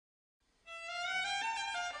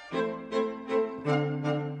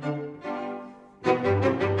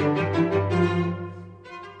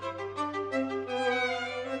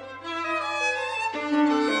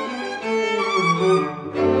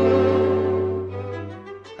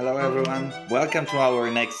everyone. Welcome to our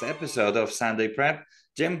next episode of Sunday Prep.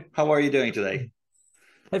 Jim, how are you doing today?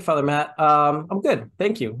 Hey, Father Matt. I'm good.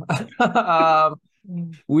 Thank you. Um,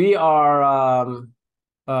 we are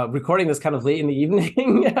recording this kind of late in the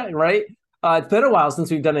evening, right? It's been a while since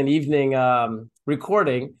we've done an evening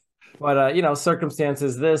recording, but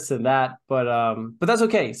circumstances, this and that. But that's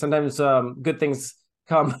okay. Sometimes good things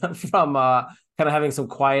come from kind of having some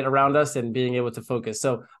quiet around us and being able to focus.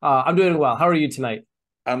 So I'm doing well. How are you tonight?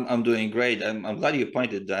 I'm doing great. I'm glad you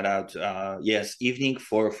pointed that out. Yes, evening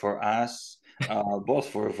for us, both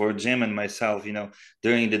for Jim and myself.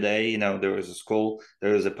 During the day, there was a school,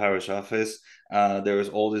 there was a parish office, there was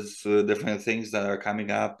all these different things that are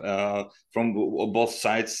coming up from both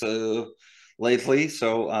sides lately.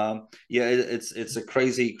 So yeah, it's a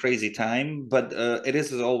crazy time, but it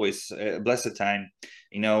is as always a blessed time.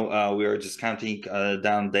 We are just counting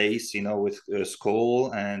down days, with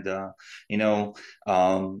school and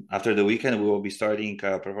after the weekend, we will be starting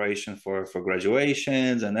preparation for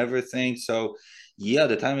graduations and everything. So, yeah,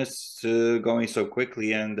 the time is going so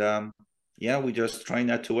quickly, and yeah, we just try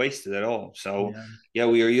not to waste it at all. So, Yeah. yeah,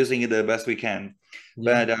 we are using it the best we can.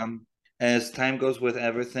 Yeah. But as time goes with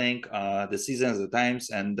everything, the seasons, the times,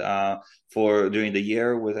 and for during the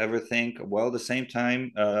year with everything, well, the same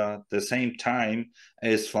time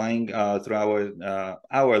is flying through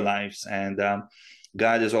our lives, and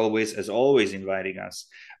God is always inviting us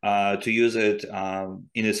to use it in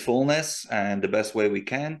its fullness and the best way we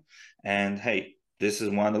can. And hey, this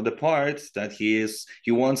is one of the parts that He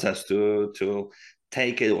wants us to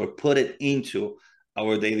take it or put it into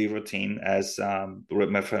our daily routine as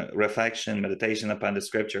reflection, meditation upon the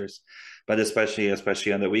scriptures, but especially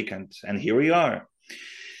on the weekend. And here we are.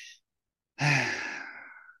 Yeah,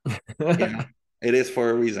 it is for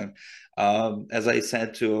a reason. As I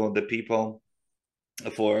said to the people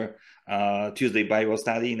for Tuesday Bible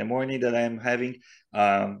study in the morning that I'm having.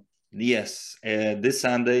 Yes, this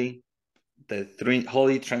Sunday,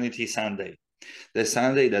 Holy Trinity Sunday, the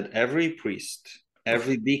Sunday that every priest,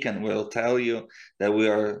 every deacon will tell you that we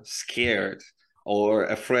are scared or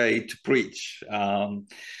afraid to preach.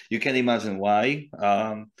 You can imagine why.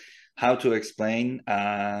 How to explain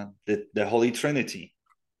the Holy Trinity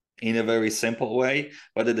in a very simple way,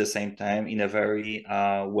 but at the same time in a very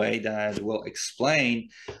way that will explain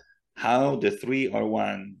how the three are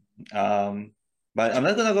one. But I'm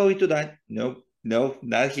not gonna go into that. No, no,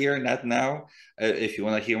 not here, not now. If you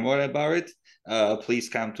want to hear more about it, please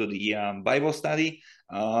come to the Bible study.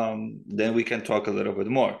 Then we can talk a little bit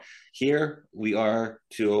more. Here we are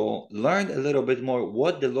to learn a little bit more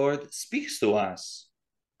what the Lord speaks to us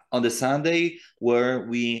on the Sunday where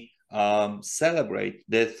we celebrate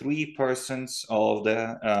the three persons of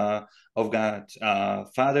God,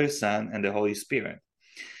 Father, Son, and the Holy Spirit.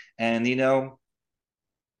 And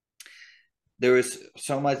there is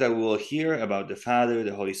so much that we will hear about the Father,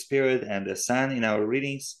 the Holy Spirit, and the Son in our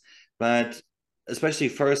readings, but especially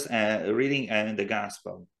first reading and the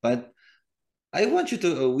Gospel. But I want you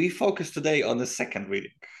to we focus today on the second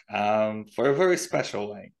reading for a very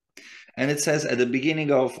special way. And it says at the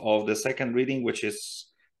beginning of the second reading, which is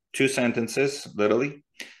two sentences, literally,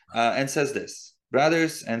 and says this: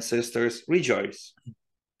 Brothers and sisters, rejoice.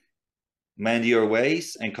 Mend your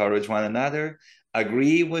ways, encourage one another,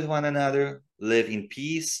 agree with one another, live in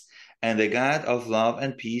peace, and the God of love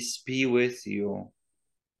and peace be with you.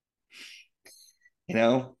 You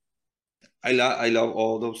know, I love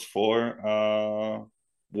all those four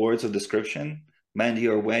words of description. Mend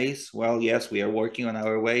your ways. Well, yes, we are working on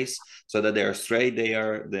our ways so that they are straight. They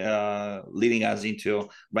are leading us into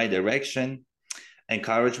right direction.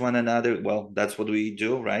 Encourage one another. Well, that's what we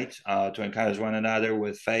do, right? To encourage one another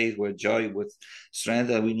with faith, with joy, with strength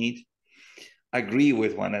that we need. Agree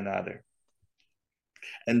with one another.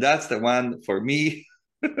 And that's the one for me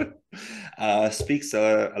speaks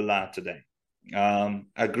a lot today.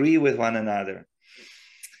 Agree with one another.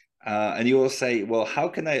 And you will say, well, how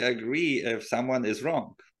can I agree if someone is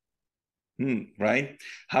wrong? Right?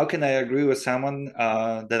 How can I agree with someone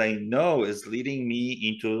that I know is leading me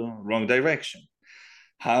into wrong direction?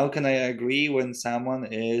 How can I agree when someone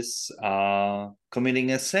is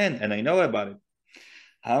committing a sin and I know about it?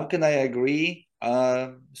 How can I agree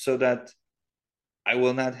so that I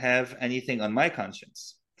will not have anything on my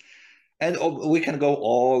conscience? And we can go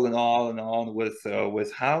all and all and on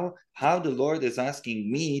with how the Lord is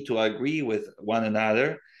asking me to agree with one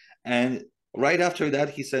another, and right after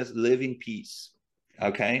that He says, "Live in peace."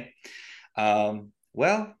 Okay.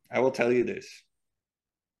 Well, I will tell you this: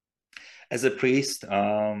 as a priest,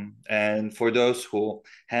 and for those who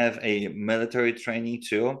have a military training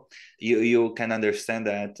too, you can understand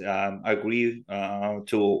that, agree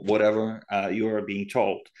to whatever you are being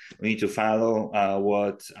told. We need to follow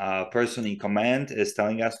what person in command is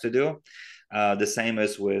telling us to do. The same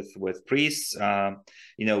as with priests.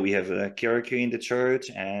 We have a hierarchy in the church,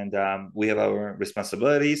 and we have our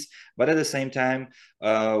responsibilities. But at the same time,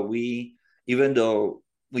 even though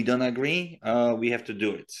we don't agree, we have to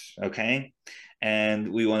do it, okay?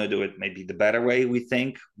 And we want to do it maybe the better way, we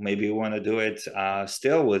think. Maybe we want to do it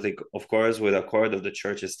still with, of course, with accord of the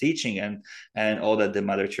church's teaching and all that the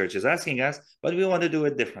mother church is asking us, but we want to do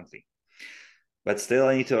it differently. But still,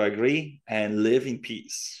 I need to agree and live in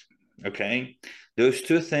peace, okay? Those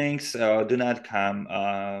two things do not come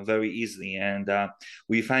very easily, and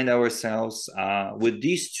we find ourselves with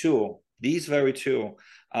these very two,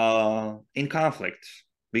 in conflict.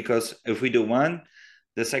 Because if we do one,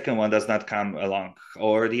 the second one does not come along,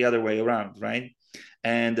 or the other way around, right?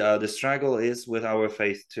 And the struggle is with our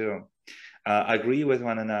faith too. Agree with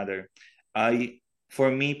one another. For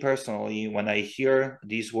me personally, when I hear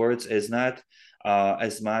these words, is not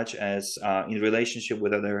as much as in relationship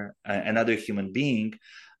with another human being,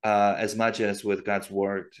 as much as with God's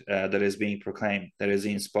word that is being proclaimed, that is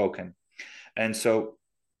being spoken. And so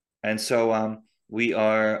we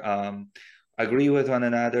are agree with one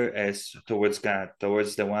another as towards God,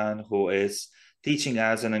 towards the one who is teaching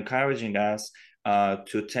us and encouraging us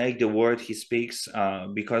to take the word he speaks,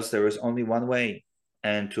 because there is only one way.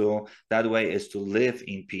 And that way is to live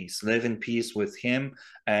in peace with him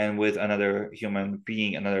and with another human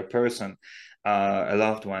being, another person, a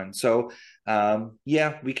loved one. So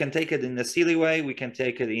we can take it in a silly way. We can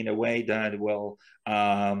take it in a way that will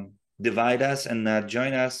divide us and not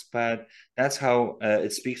join us, but that's how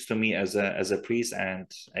it speaks to me as a priest and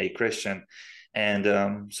a Christian.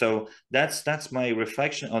 And so that's my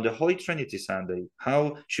reflection on the Holy Trinity Sunday.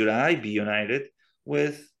 How should I be united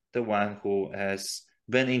with the one who has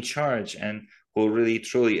been in charge and who really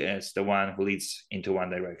truly is the one who leads into one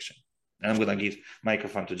direction? And I'm going to give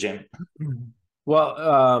microphone to Jim.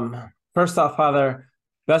 Well, first off, Father,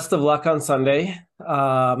 best of luck on Sunday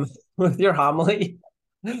with your homily.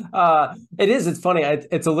 It's funny.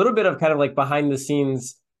 It's a little bit of kind of like behind the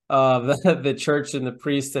scenes of the church and the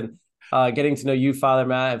priest, and getting to know you, Father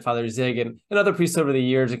Matt, and Father Zig, and other priests over the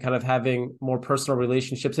years, and kind of having more personal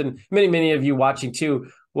relationships. And many of you watching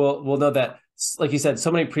too will know that, like you said,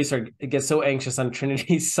 so many priests get so anxious on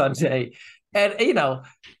Trinity Sunday, and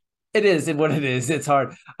it is what it is. It's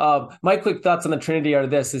hard. My quick thoughts on the Trinity are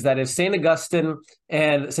is that if St. Augustine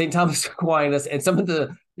and St. Thomas Aquinas and some of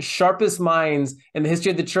the sharpest minds in the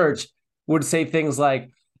history of the church would say things like,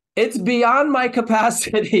 it's beyond my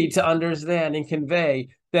capacity to understand and convey,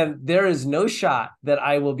 then there is no shot that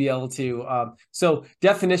I will be able to. So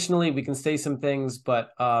definitionally, we can say some things,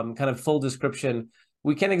 but kind of full description,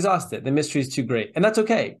 we can't exhaust it. The mystery is too great. And that's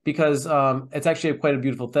okay, because it's actually quite a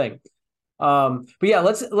beautiful thing. But yeah,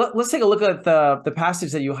 let's take a look at the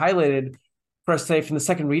passage that you highlighted for us today from the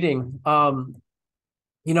second reading. I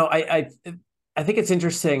think it's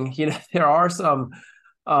interesting. There are some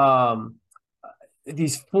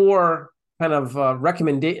these four kind of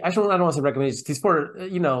recommendations. I don't want to say recommendations. These four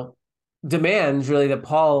demands really that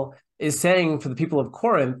Paul is saying for the people of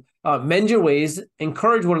Corinth: mend your ways,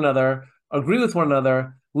 encourage one another, agree with one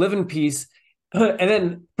another, live in peace. And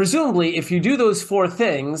then presumably, if you do those four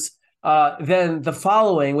things, then the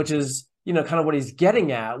following, which is, kind of what he's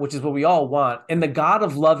getting at, which is what we all want, and the God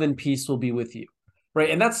of love and peace will be with you,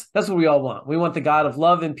 right? And that's what we all want. We want the God of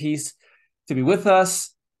love and peace to be with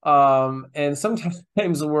us. And sometimes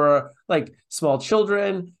we're like small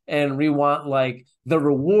children, and we want like the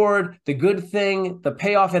reward, the good thing, the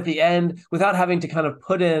payoff at the end, without having to kind of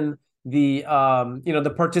put in the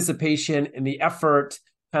the participation and the effort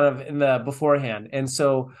kind of in the beforehand. And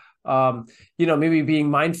so maybe being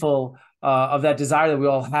mindful of that desire that we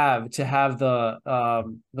all have to have the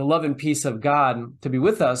love and peace of God to be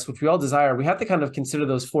with us, which we all desire, we have to kind of consider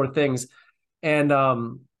those four things. And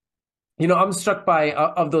I'm struck by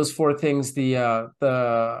of those four things,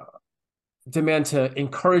 the demand to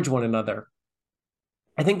encourage one another.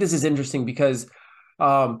 I think this is interesting because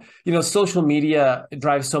social media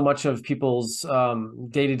drives so much of people's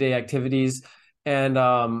day-to-day activities. And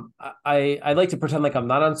I like to pretend like I'm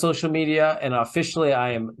not on social media, and officially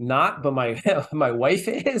I am not, but my wife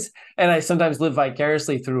is, and I sometimes live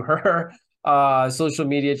vicariously through her social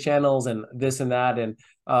media channels and this and that. And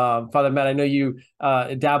Father Matt, I know you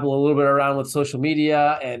dabble a little bit around with social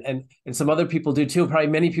media, and some other people do too. Probably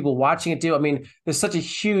many people watching it do. I mean, there's such a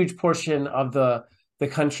huge portion of the the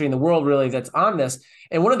country and the world really that's on this.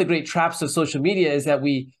 And one of the great traps of social media is that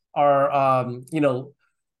we are,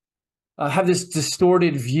 have this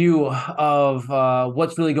distorted view of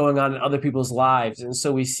what's really going on in other people's lives. And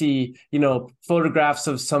so we see, photographs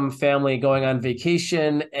of some family going on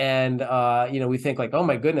vacation, and, we think like, oh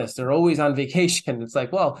my goodness, they're always on vacation. It's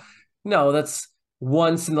like, well, no, that's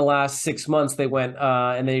once in the last 6 months they went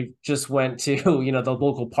and they just went to, the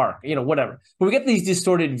local park, whatever. But we get these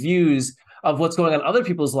distorted views of what's going on in other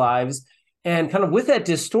people's lives. And kind of with that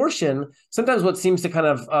distortion, sometimes what seems to kind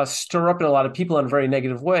of stir up in a lot of people in a very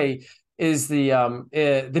negative way is the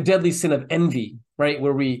deadly sin of envy, right?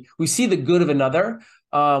 Where we see the good of another,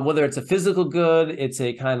 whether it's a physical good, it's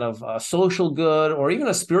a kind of social good, or even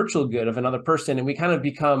a spiritual good of another person, and we kind of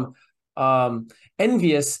become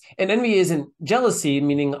envious. And envy isn't jealousy,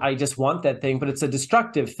 meaning I just want that thing, but it's a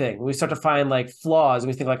destructive thing. We start to find like flaws,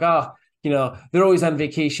 and we think like, they're always on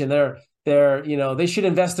vacation. They should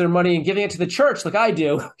invest their money in giving it to the church like I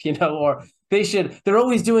do, or they're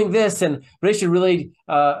always doing this, and they should really,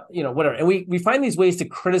 whatever. And we find these ways to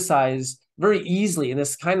criticize very easily. And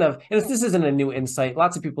this isn't a new insight.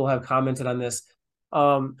 Lots of people have commented on this.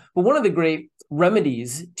 But one of the great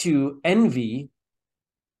remedies to envy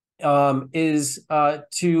is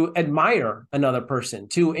to admire another person,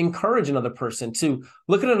 to encourage another person, to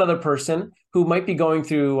look at another person who might be going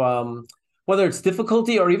through, whether it's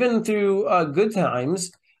difficulty or even through good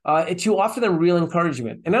times, to offer them real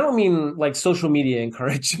encouragement. And I don't mean like social media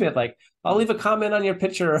encouragement, like I'll leave a comment on your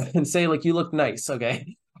picture and say like, you look nice,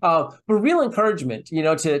 okay? But real encouragement,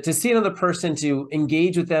 to see another person, to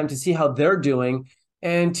engage with them, to see how they're doing,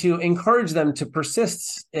 and to encourage them to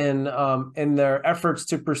persist in their efforts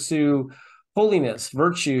to pursue holiness,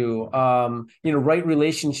 virtue, right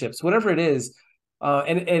relationships, whatever it is.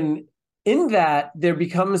 And in that, there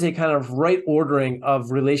becomes a kind of right ordering of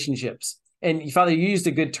relationships. And Father, you used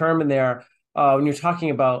a good term in there when you're talking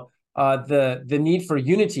about the need for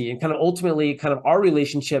unity, and kind of ultimately kind of our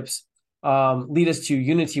relationships lead us to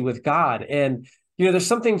unity with God. And, there's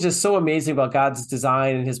something just so amazing about God's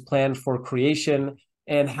design and his plan for creation,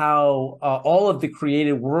 and how all of the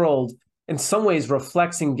created world in some ways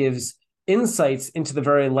reflects and gives insights into the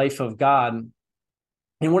very life of God.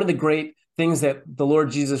 And one of the great things that the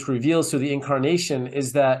Lord Jesus reveals through the incarnation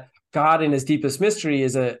is that God in his deepest mystery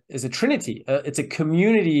is a Trinity. It's a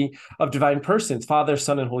community of divine persons, Father,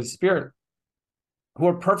 Son, and Holy Spirit, who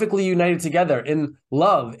are perfectly united together in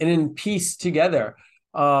love and in peace together.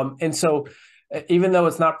 And so even though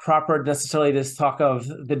it's not proper necessarily to talk of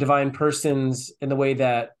the divine persons in the way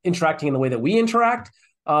that interacting in the way that we interact,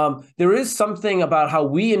 there is something about how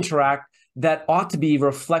we interact that ought to be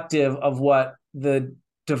reflective of what the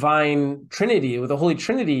divine Trinity, or the Holy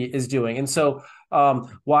Trinity, is doing. And so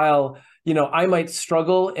while, I might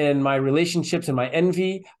struggle in my relationships and my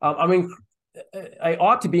envy, I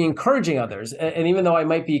ought to be encouraging others. And even though I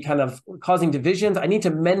might be kind of causing divisions, I need to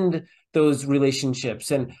mend those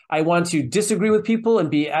relationships. And I want to disagree with people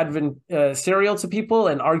and be adversarial to people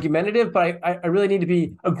and argumentative, but I really need to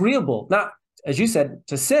be agreeable, not, as you said,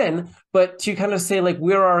 to sin, but to kind of say like,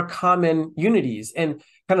 where are our common unities, and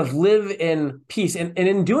kind of live in peace. And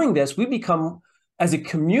in doing this, we become, as a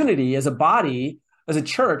community, as a body, as a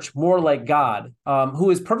church, more like God,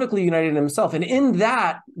 who is perfectly united in himself. And in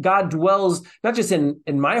that, God dwells not just in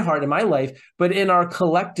my heart, in my life, but in our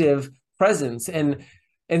collective presence. And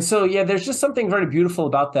so, yeah, there's just something very beautiful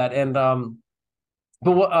about that. And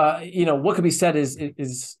but what could be said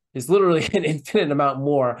is literally an infinite amount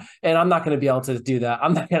more. And I'm not going to be able to do that.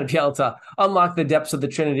 I'm not going to be able to unlock the depths of the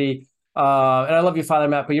Trinity. And I love you, Father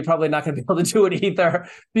Matt, but you're probably not going to be able to do it either,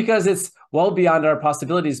 because it's well beyond our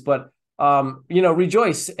possibilities. But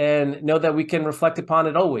rejoice and know that we can reflect upon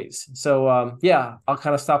it always. So, I'll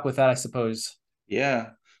kind of stop with that, I suppose.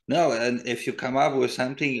 Yeah. No, and if you come up with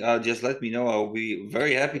something, just let me know. I'll be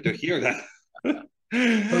very happy to hear that.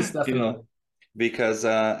 Most definitely. Because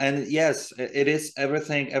and yes, it is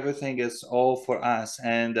everything is all for us.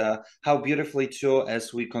 And how beautifully too,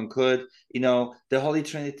 as we conclude, the Holy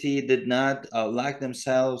Trinity did not lock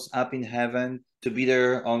themselves up in heaven to be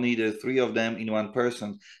there, only the three of them in one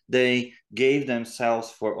person. They gave themselves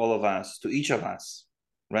for all of us, to each of us,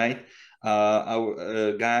 right?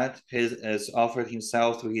 Our God has offered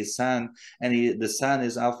himself through his Son, and the Son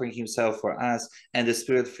is offering himself for us, and the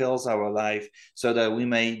Spirit fills our life so that we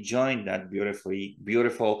may join that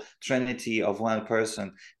beautiful Trinity of one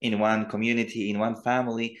person in one community, in one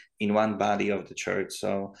family, in one body of the church.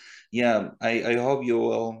 So yeah, I hope you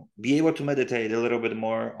will be able to meditate a little bit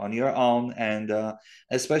more on your own, and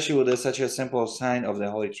especially with such a simple sign of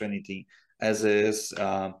the Holy Trinity as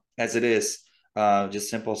it is just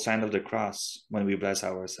simple sign of the cross when we bless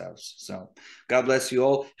ourselves. So God bless you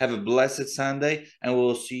all. Have a blessed Sunday, and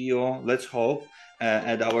we'll see you all, let's hope,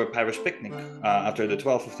 at our parish picnic after the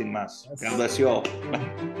 12:15 Mass. God bless you all.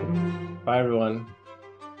 Bye, everyone.